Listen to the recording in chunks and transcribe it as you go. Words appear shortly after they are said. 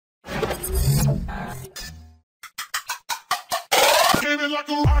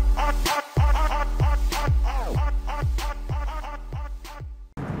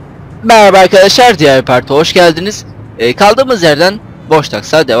Merhaba arkadaşlar, diğer parta hoş geldiniz. Kaldığımız yerden boş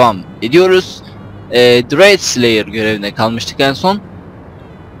taksa devam ediyoruz. Lair görevine kalmıştık en son.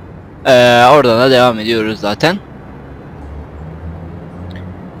 Oradan da devam ediyoruz zaten.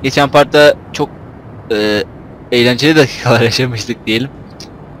 Geçen partta çok eğlenceli dakikalar yaşamıştık diyelim.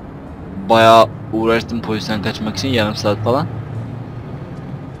 Bayağı uğraştım polisten kaçmak için, yarım saat falan.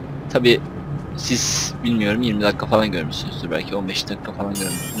 Tabi siz bilmiyorum 20 dakika falan görmüşsünüzdür, belki 15 dakika falan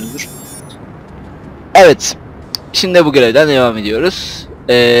görmüşsünüzdür. Evet, şimdi bu görevden devam ediyoruz.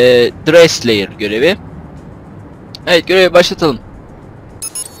 Lair görevi. Evet, görevi başlatalım.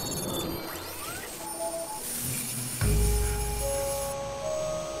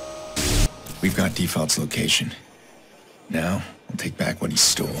 We've got Default's location. Now, we'll take back what he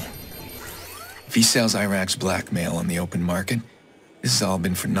stole. If he sells Iraq's blackmail on the open market, this has all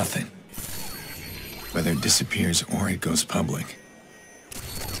been for nothing. Whether it disappears or it goes public,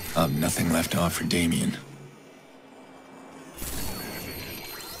 I'll have nothing left to offer Damien.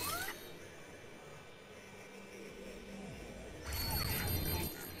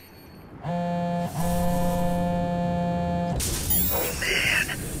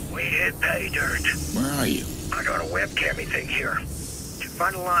 Pay dirt. Where are you? I got a webcammy thing here. Just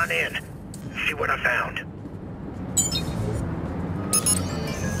find a line in. See what I found.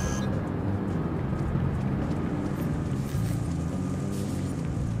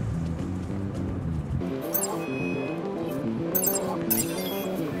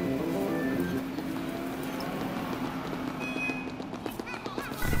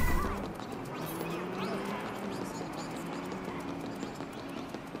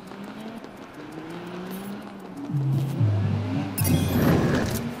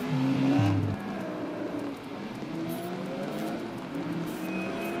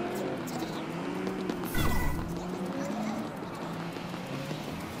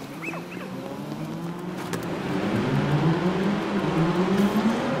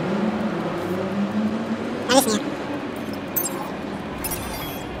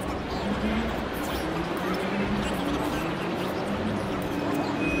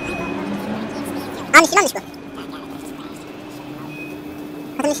 Müslümanmış bu.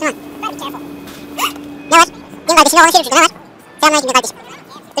 Kadın Müslüman. Ne var? Din kardeşine olan şey şurada, ne var? Selamünaleyküm kardeşim.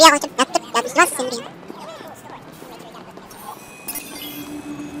 Dur ya konuştum. Ya dur. Ya Müslümansın sen buraya.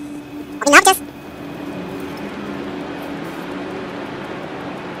 Abi ne yapacağız?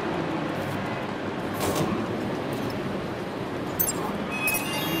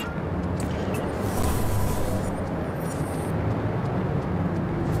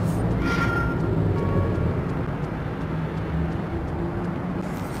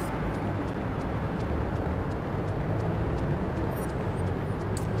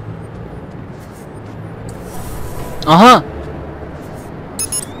 Aha.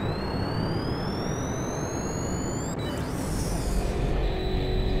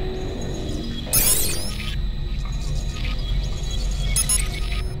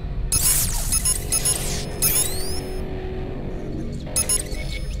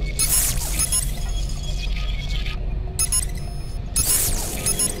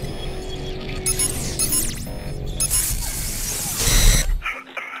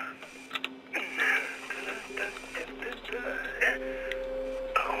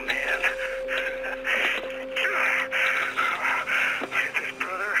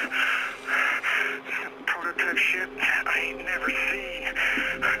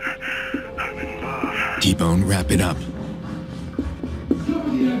 T-Bone, wrap it up.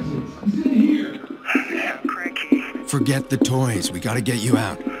 Forget the toys. We gotta get you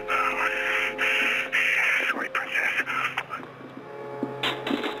out. Sorry, princess.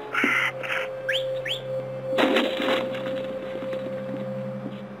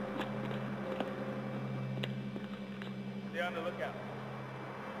 Stay on the lookout.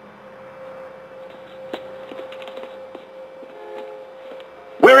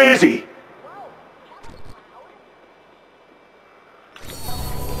 Where is he?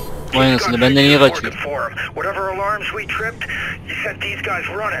 Oynasını benden niye kaçıyor? Whatever alarms we tripped, you sent these guys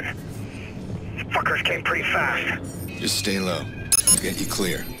running. Fuckers came pretty fast. Just stay low. We'll get you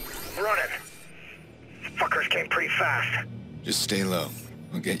clear. Running. Fuckers came pretty fast. Just stay low.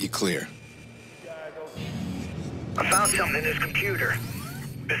 We'll get you clear. I found something in his computer.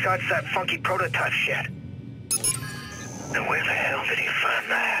 Besides that funky prototype shit. And where the hell did he find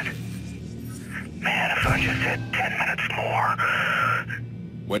that? Man, if I just had 10 minutes more.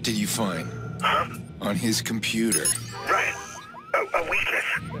 What did you find? Huh? On his computer. Right. A weakness.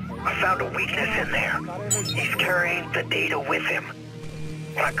 I found a weakness in there. He's carrying the data with him.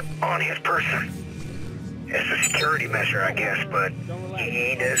 Like, on his person. It's a security measure, I guess, but he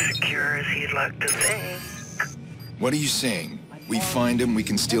ain't as secure as he'd like to think. What are you saying? We find him, we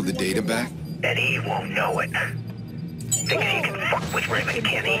can steal the data back? And he won't know it. Thinks he can fuck with Raymond,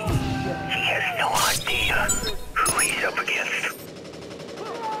 can he? He has no idea who he's up against.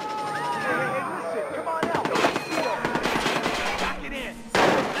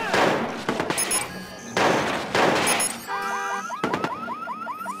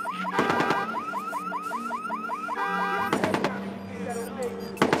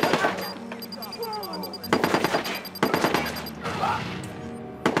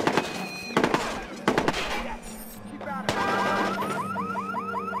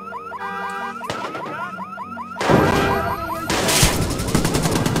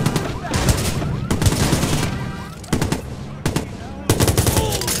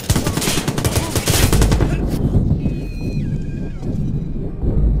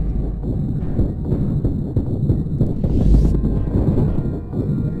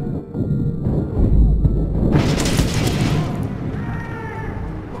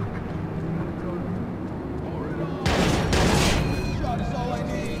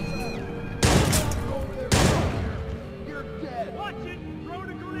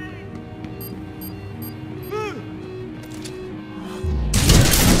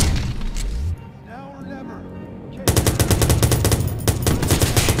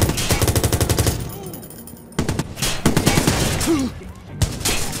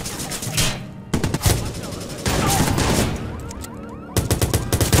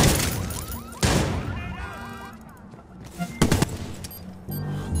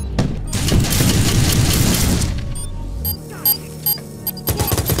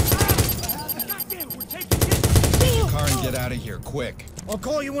 Out of here, quick. I'll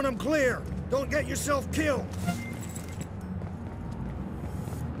call you when I'm clear. Don't get yourself killed.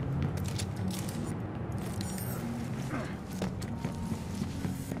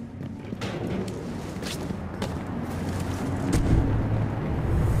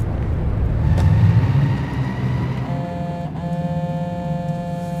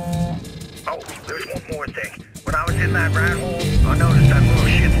 Oh, there's one more thing. When I was in that rat hole, I noticed that little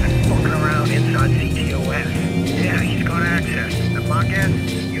shit's been fucking around inside CTOS. Yeah, he's got access. And my guess,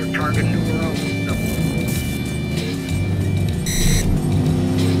 your target numero.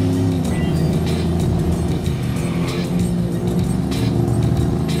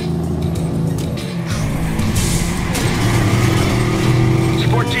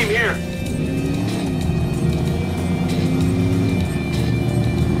 Support team here.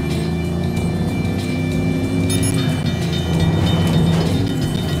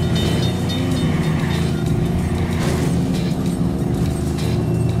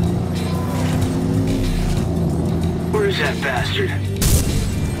 Where's that bastard?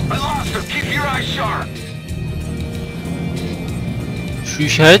 I lost him. Keep your eyes sharp. Şu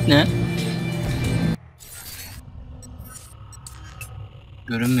işaret ne?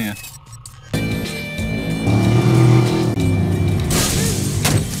 Görünmüyor.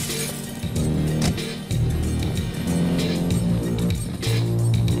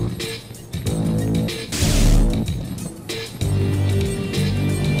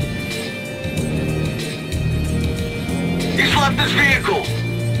 He's left this vehicle.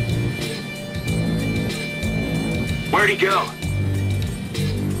 Where'd he go?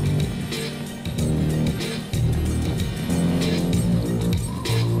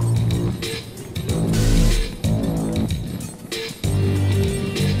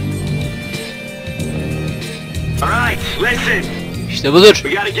 All right, listen. İşte budur. We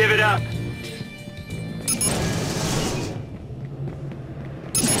gotta give it up.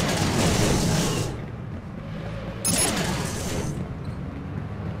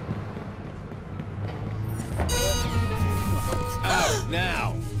 Out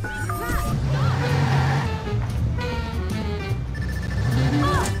now!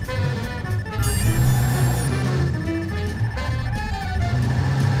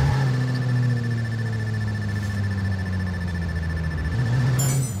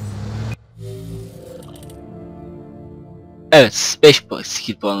 Evet, 5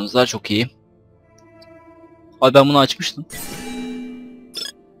 skill puanımız var, çok iyi. Abi ben bunu açmıştım.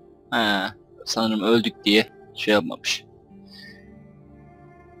 He, sanırım öldük diye şey yapmamış.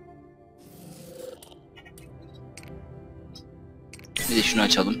 Bir de şunu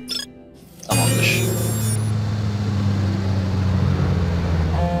açalım. Tamamdır.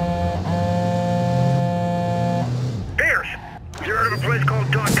 Bears, you heard of a place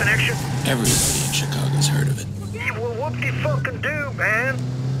called Dot Connection? Everybody in Chicago's heard of it. Well, whoop-de-fucking-do, man.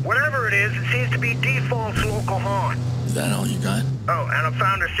 Whatever it is, it seems to be Default's local haunt. Is that all you got? Oh, and I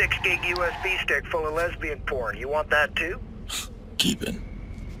found a 6 gig USB stick full of lesbian porn. You want that too? Keep it.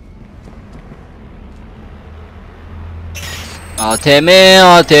 ATM,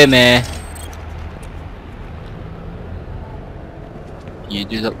 ATM.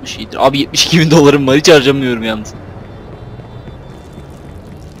 767. Abi 72.000 dolarım var, hiç harcamıyorum yalnız.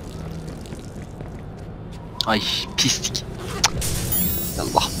 Ay pislik.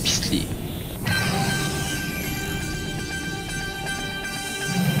 Allah pisliği.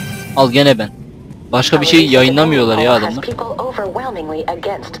 Al gene ben. Başka bir şey yayınlamıyorlar ya adamlar.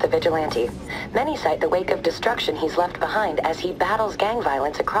 Many cite the wake of destruction he's left behind as he battles gang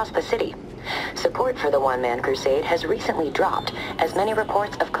violence across the city. Support for the one-man crusade has recently dropped as many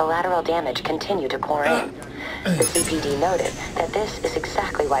reports of collateral damage continue to pour in. The CPD noted that this is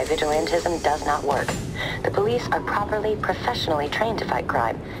exactly why vigilantism does not work. The police are properly, professionally trained to fight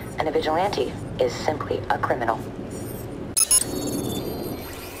crime, and a vigilante is simply a criminal.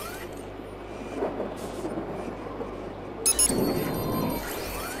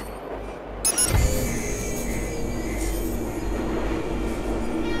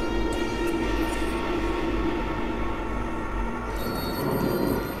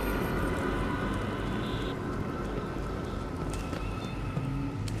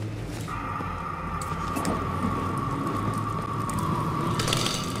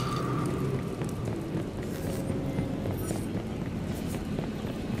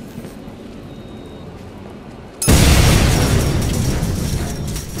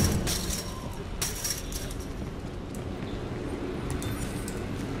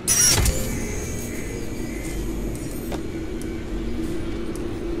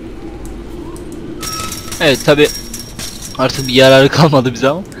 Evet tabi artık bir yararı kalmadı bize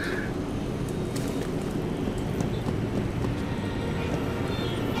ama.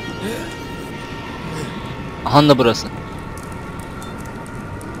 Aha da burası.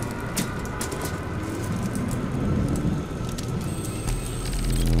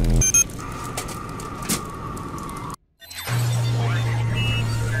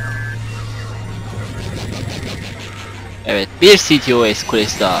 Evet, bir CTOS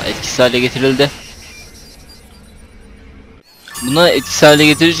kulesi daha etkisiz hale getirildi. Buna etkisiz hale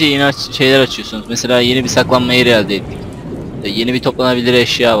getirince yeni şeyler açıyorsunuz. Mesela yeni bir saklanma yeri elde ettik. Yeni bir toplanabilir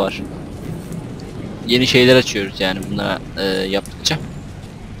eşya var. Yeni şeyler açıyoruz yani bunlara yaptıkça.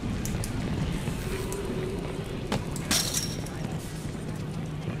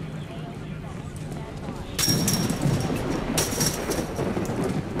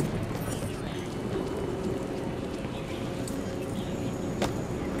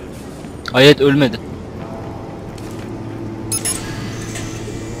 Hayret ölmedi.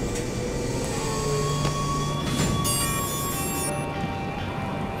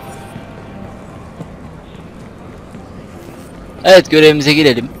 Evet, görevimize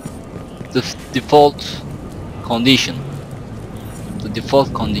girelim. The default condition. The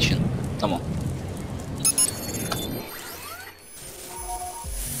default condition. Tamam.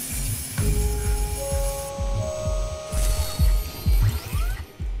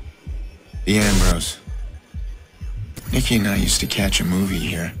 The Ambrose. Nikki and I used to catch a movie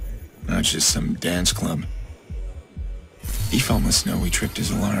here, not just some dance club. Defalt must know we tripped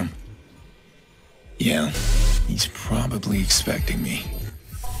his alarm. Yeah, he's probably expecting me.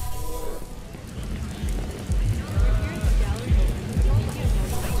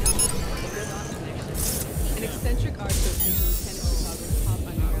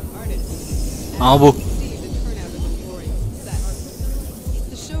 Aa bu.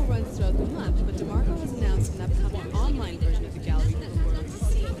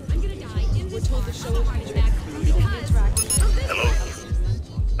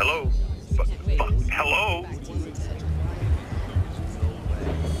 Hello? Hello?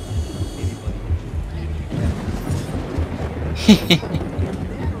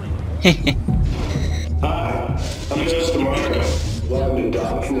 Hi, I'm just DeMarco. Welcome to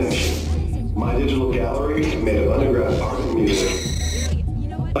Dot Connection, my digital gallery made of underground art and music.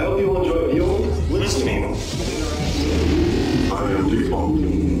 I hope you'll enjoy viewing, listening. I am Defalt.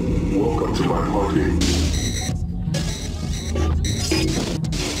 Welcome to my party.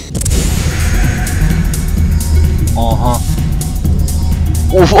 Aha.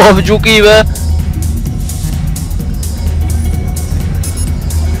 Of abi çok iyi be.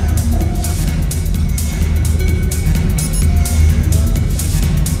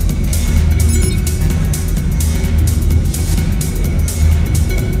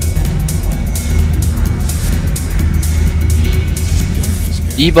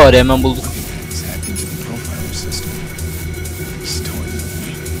 İyi bari hemen bulduk.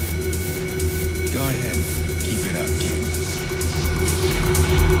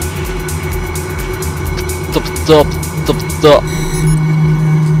 top top top.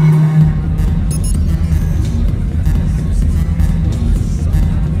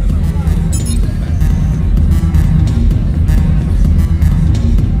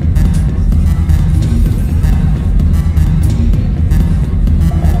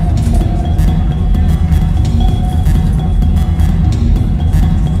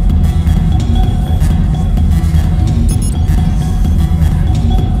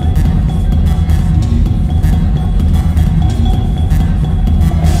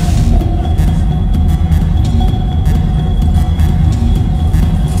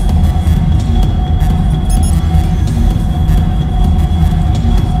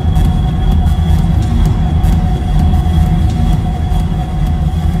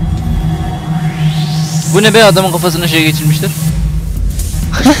 Bu ne be, adamın kafasına şey geçirmişler.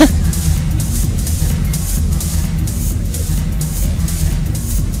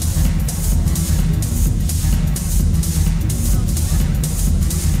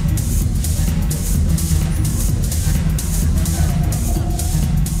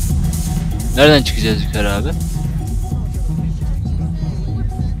 Nereden çıkacağız yukarı abi?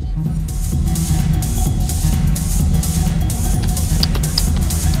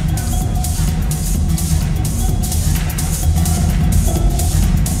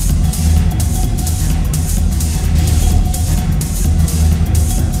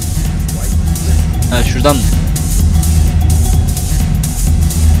 Ha, şuradan mı?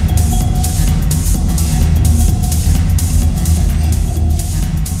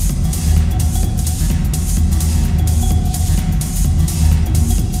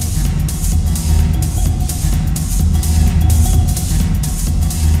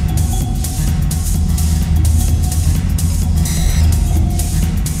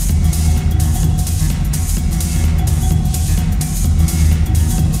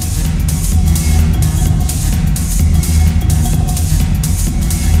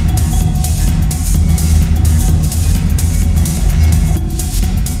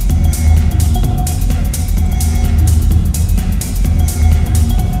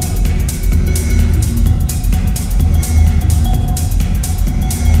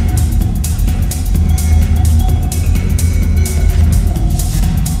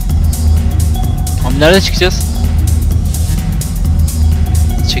 Nerede çıkacağız?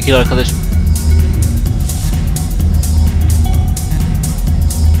 Çekil arkadaşım.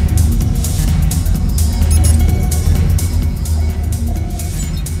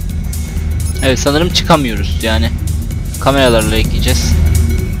 Evet, sanırım çıkamıyoruz yani. Kameralarla ekleyeceğiz.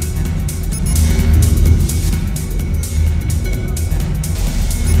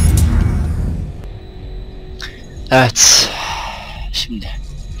 Evet. Şimdi.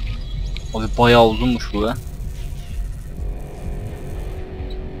 Abi bayağı uzunmuş bu be.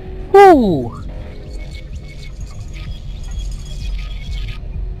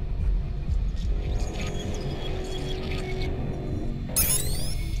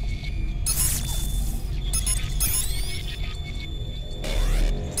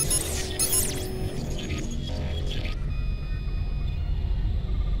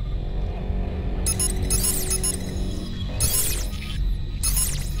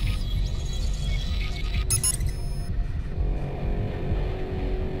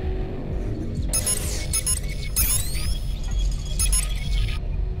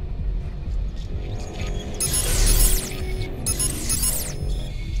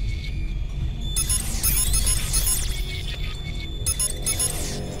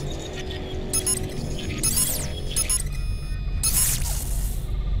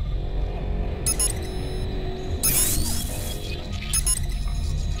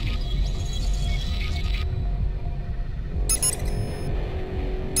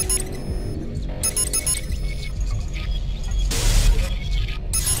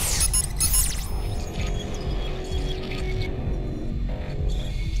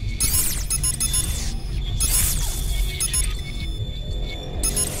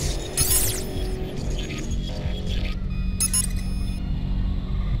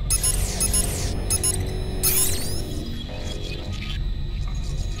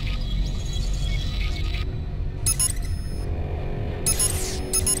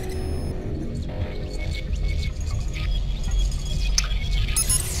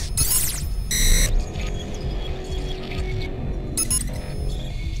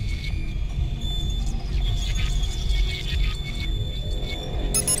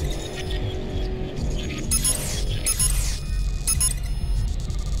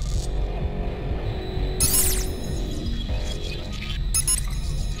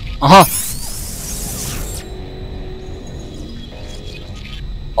 Aha.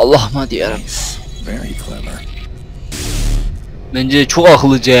 Allah'ım hadi yarabbim. Very clever. Bence çok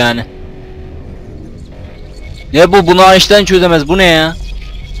akıllıca yani. Ne bu? Bunu Einstein çözemez. Bu ne ya?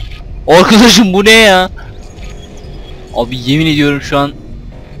 Arkadaşım bu ne ya? Abi yemin ediyorum şu an.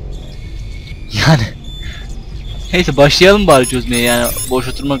 Yani. Neyse başlayalım bari çözmeye yani. Boş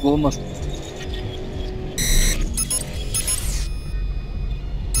oturmak olmaz.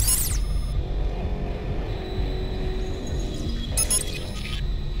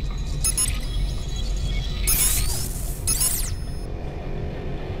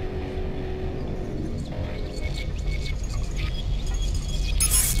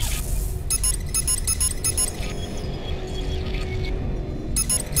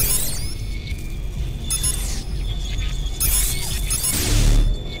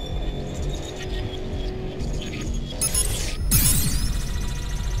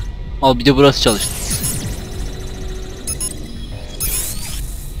 Al bir de burası çalıştı.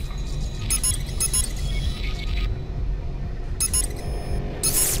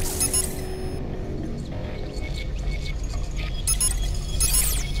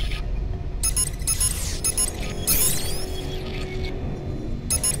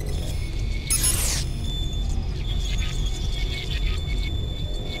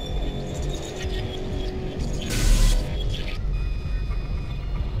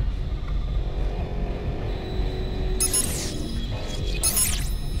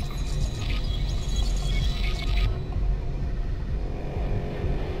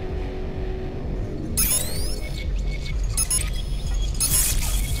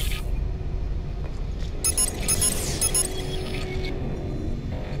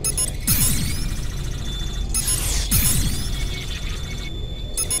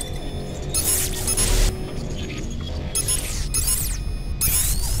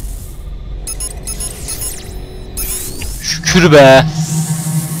 Şükür be.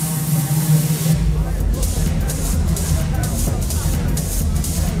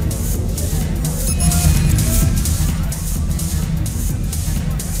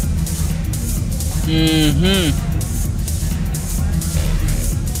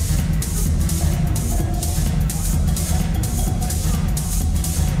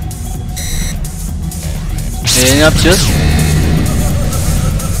 Ne yapacağız?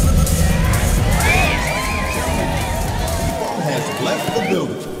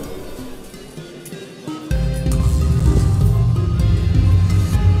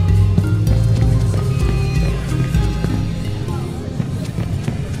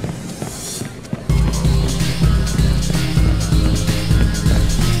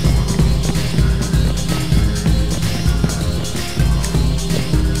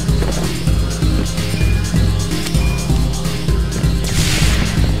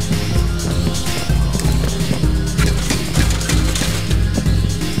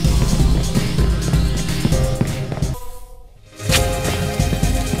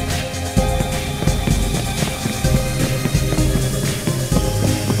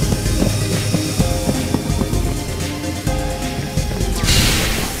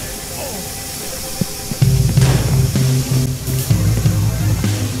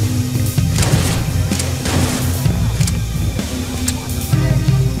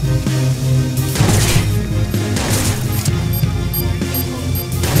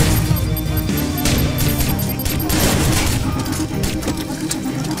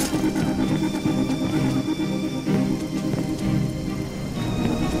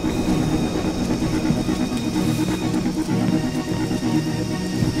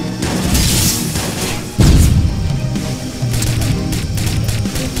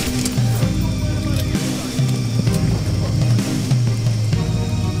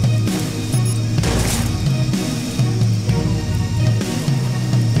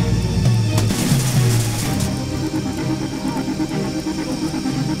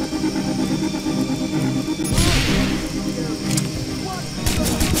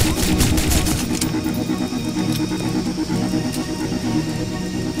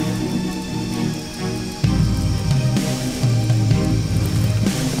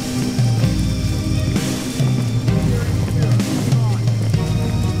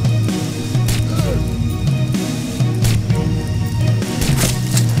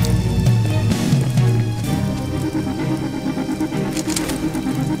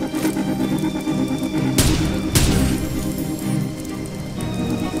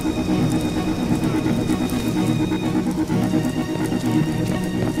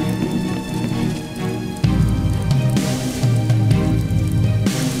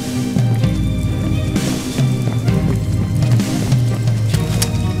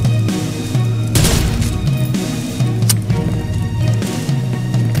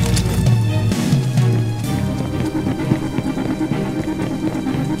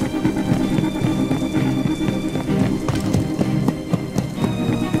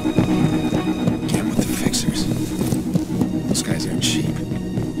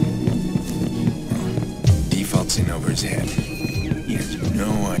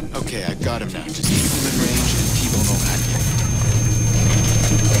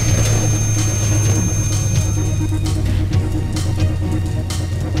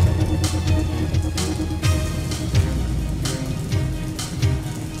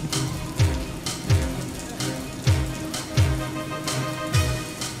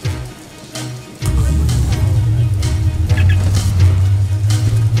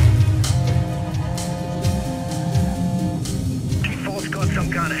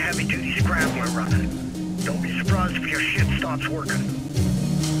 working.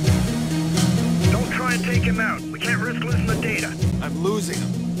 Don't try and take him out. We can't risk losing the data. I'm losing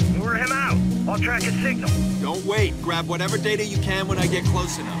him. Lure him out. I'll track his signal. Don't wait. Grab whatever data you can when I get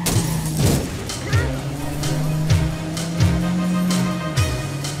close enough.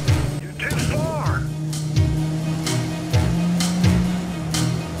 You're too far.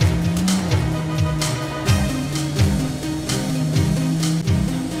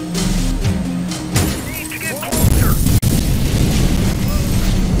 You need to get closer.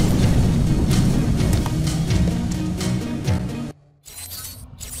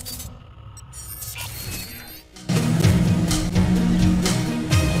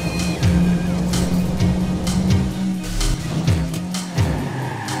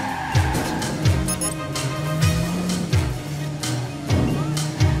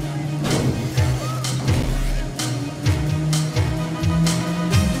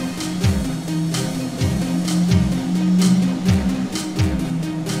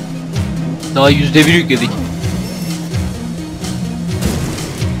 Daha %1 yükledik.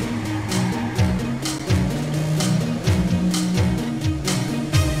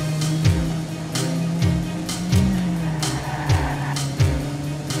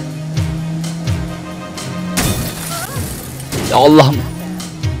 Ya Allah'ım.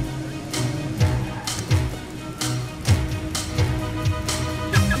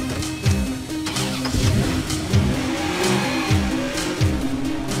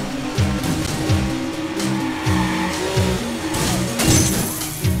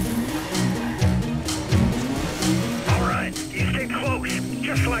 Alright, you stay close,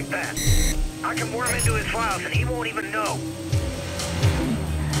 just like that. I can worm into his files and he won't even know.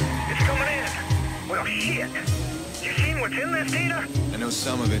 It's coming in. Well, shit. You seen what's in this data? I know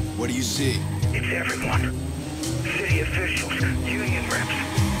some of it. What do you see? It's everyone. City officials, union reps.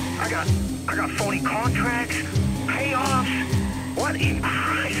 I got phony contracts, payoffs. What in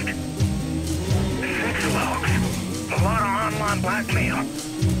Christ? Sex logs. A lot of online blackmail.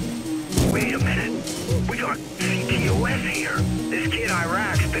 Wait a minute. We got CTOS here. This kid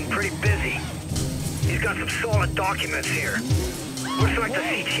Iraq's been pretty busy. He's got some solid documents here. Looks like the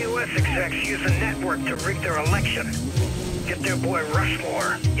CTOS execs use a network to rig their election. Get their boy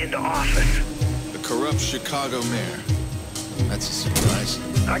Rushmore into office. The corrupt Chicago mayor. That's a surprise.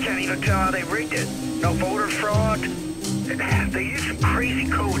 I can't even tell how they rigged it. No voter fraud. They use some crazy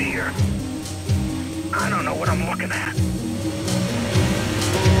code here. I don't know what I'm looking at.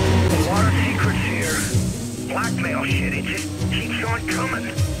 A lot of secrets here. Blackmail shit, it just keeps on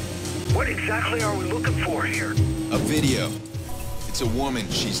coming. What exactly are we looking for here? A video. It's a woman.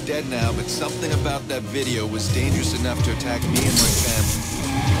 She's dead now, but something about that video was dangerous enough to attack me and my family.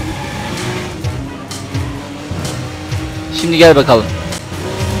 Şimdi gel bakalım.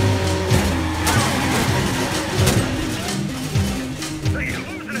 Hey, you're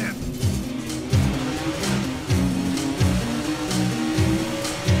losing him.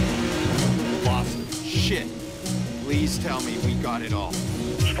 Lost it. Shit. Please tell me we got it all.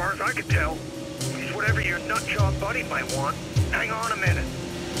 As far as I can tell, he's whatever your nutjob buddy might want. Hang on a minute.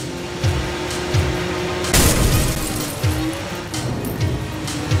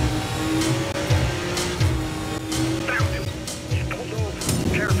 Found him. He's pulled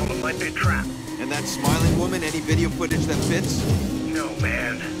over. Careful, it might be a trap. And that smiling woman, any video footage that fits? No,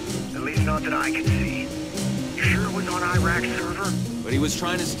 man. At least not that I can see. You sure it was on Iraq's server? But he was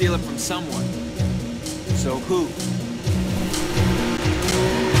trying to steal it from someone. So who?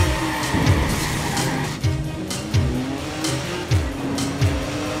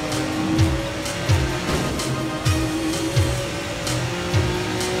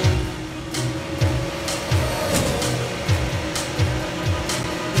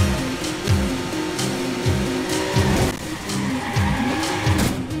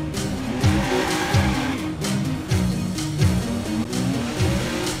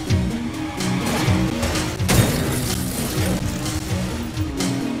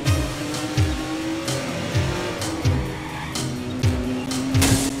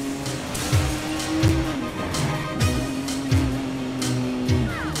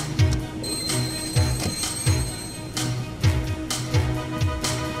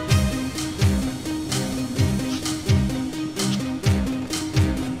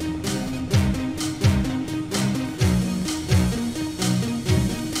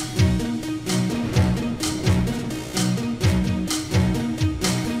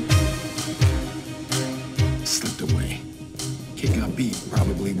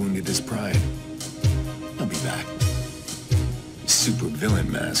 Probably wounded his pride. I'll be back. Super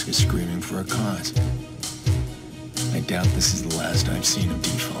villain mask is screaming for a cause. I doubt this is the last I've seen of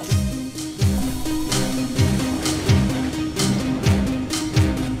Defalt.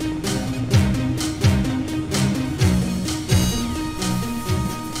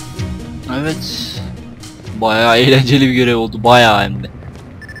 Evet. Bayağı eğlenceli bir görev oldu. Bayağı hem de.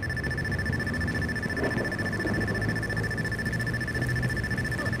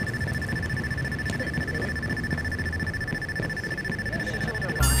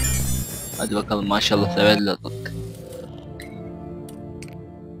 Hadi bakalım, maşallah severler atlattık.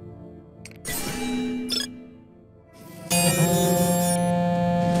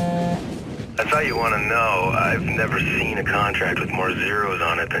 I thought you want to know, I've never seen a contract with more zeros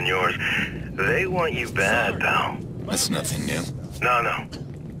on it than yours. They want you bad, pal. That's nothing new. No.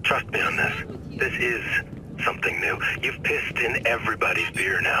 Trust me on this. This is something new. You've pissed in everybody's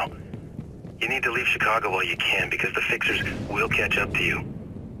beer now. You need to leave Chicago while you can because the fixers will catch up to you.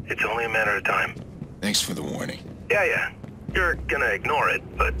 It's only a matter of time. Thanks for the warning. Yeah. You're gonna ignore it,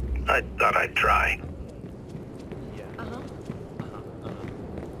 but I thought I'd try.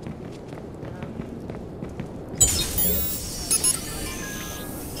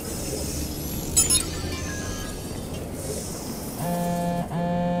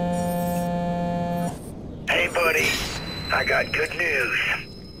 Hey, buddy. I got good news.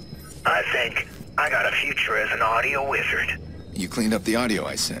 I think I got a future as an audio wizard. You cleaned up the audio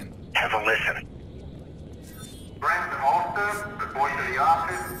I sent. Have a listen. Brent Ulster, report to the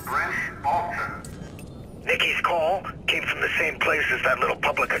office, Brent Ulster. Nikki's call came from the same place as that little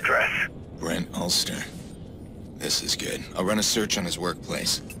public address. Brent Ulster. This is good. I'll run a search on his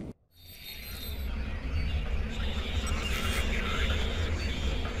workplace.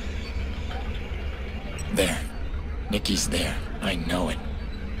 There. Nikki's there. I know it.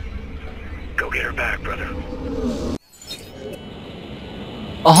 Go get her back, brother.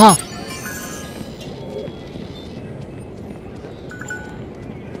 Aha!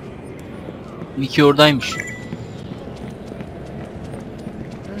 Nicky oradaymış.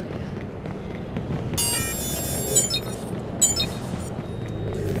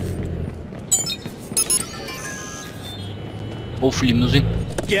 Of, limuzin.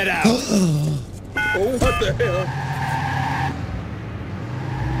 Get out! Oh, what the hell?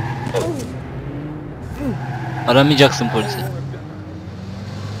 Aramayacaksın polisi.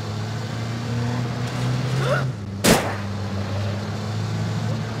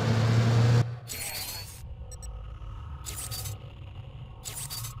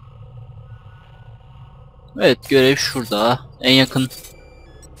 Evet, görev şurada. En yakın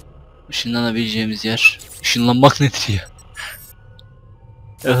ışınlanabileceğimiz yer. Işınlanmak nedir ya?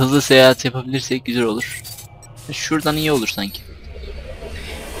 Hızlı seyahat yapabilirsek güzel olur. Şuradan iyi olur sanki.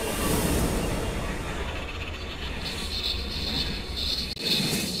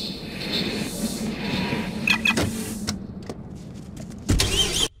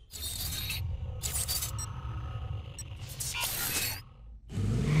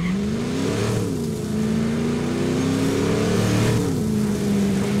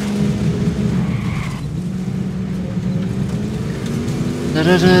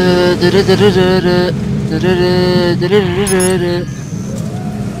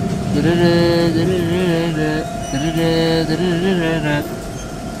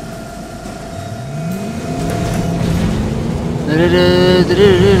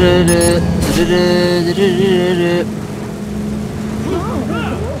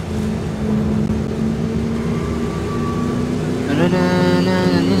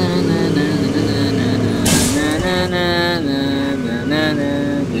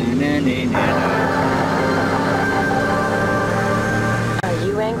 Are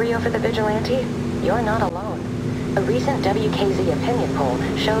you angry over the vigilante? You're not alone. A recent WKZ opinion poll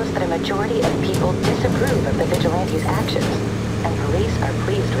shows that a majority of people disapprove of the vigilante's actions, and police are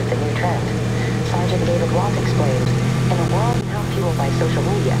pleased with the new trend. Sergeant David Walt explained, in a world now fueled by social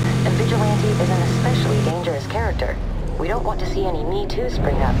media, a vigilante is an especially dangerous character. We don't want to see any Me Too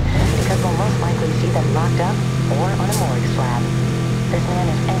spring up, because we'll most likely see them locked up or on a morgue slab. This man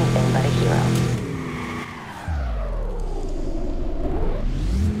is anything but a hero.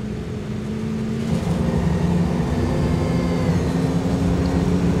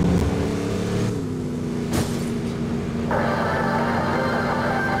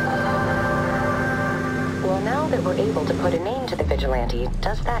 We're able to put a name to the vigilante,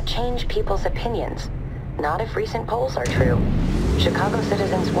 does that change people's opinions? Not if recent polls are true. Chicago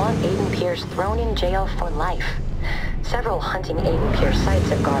citizens want Aiden Pierce thrown in jail for life. Several hunting Aiden Pierce sites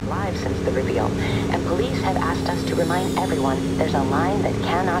have gone live since the reveal, and police have asked us to remind everyone there's a line that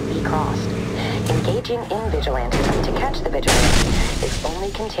cannot be crossed. Engaging in vigilantism to catch the vigilante is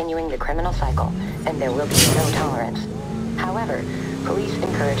only continuing the criminal cycle, and there will be no tolerance. However, police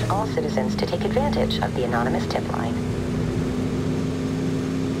encourage all citizens to take advantage of the anonymous tip line.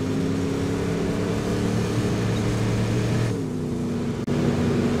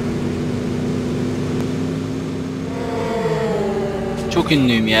 çok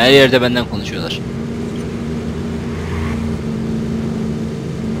ünlüyüm ya. Her yerde benden konuşuyorlar.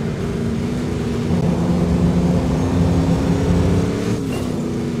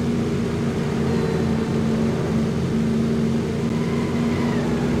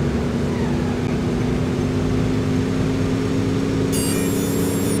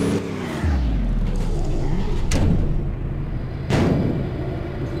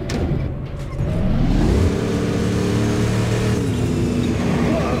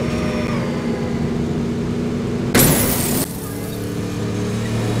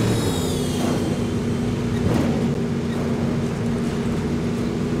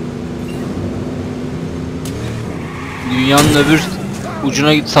 Dünyanın öbür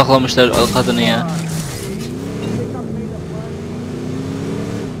ucuna saklamışlar kadını ya.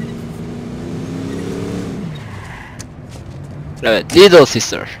 Evet, little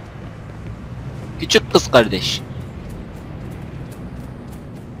sister. Küçük kız kardeş.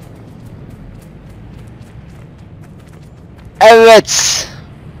 Evet.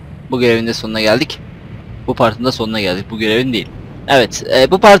 Bu görevin de sonuna geldik. Bu partın da sonuna geldik. Bu görevin değil. Evet,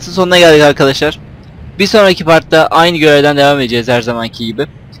 bu partın sonuna geldik arkadaşlar. Bir sonraki partta aynı görevden devam edeceğiz her zamanki gibi.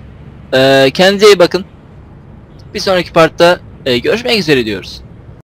 Kendinize iyi bakın. Bir sonraki partta görüşmek üzere diyoruz.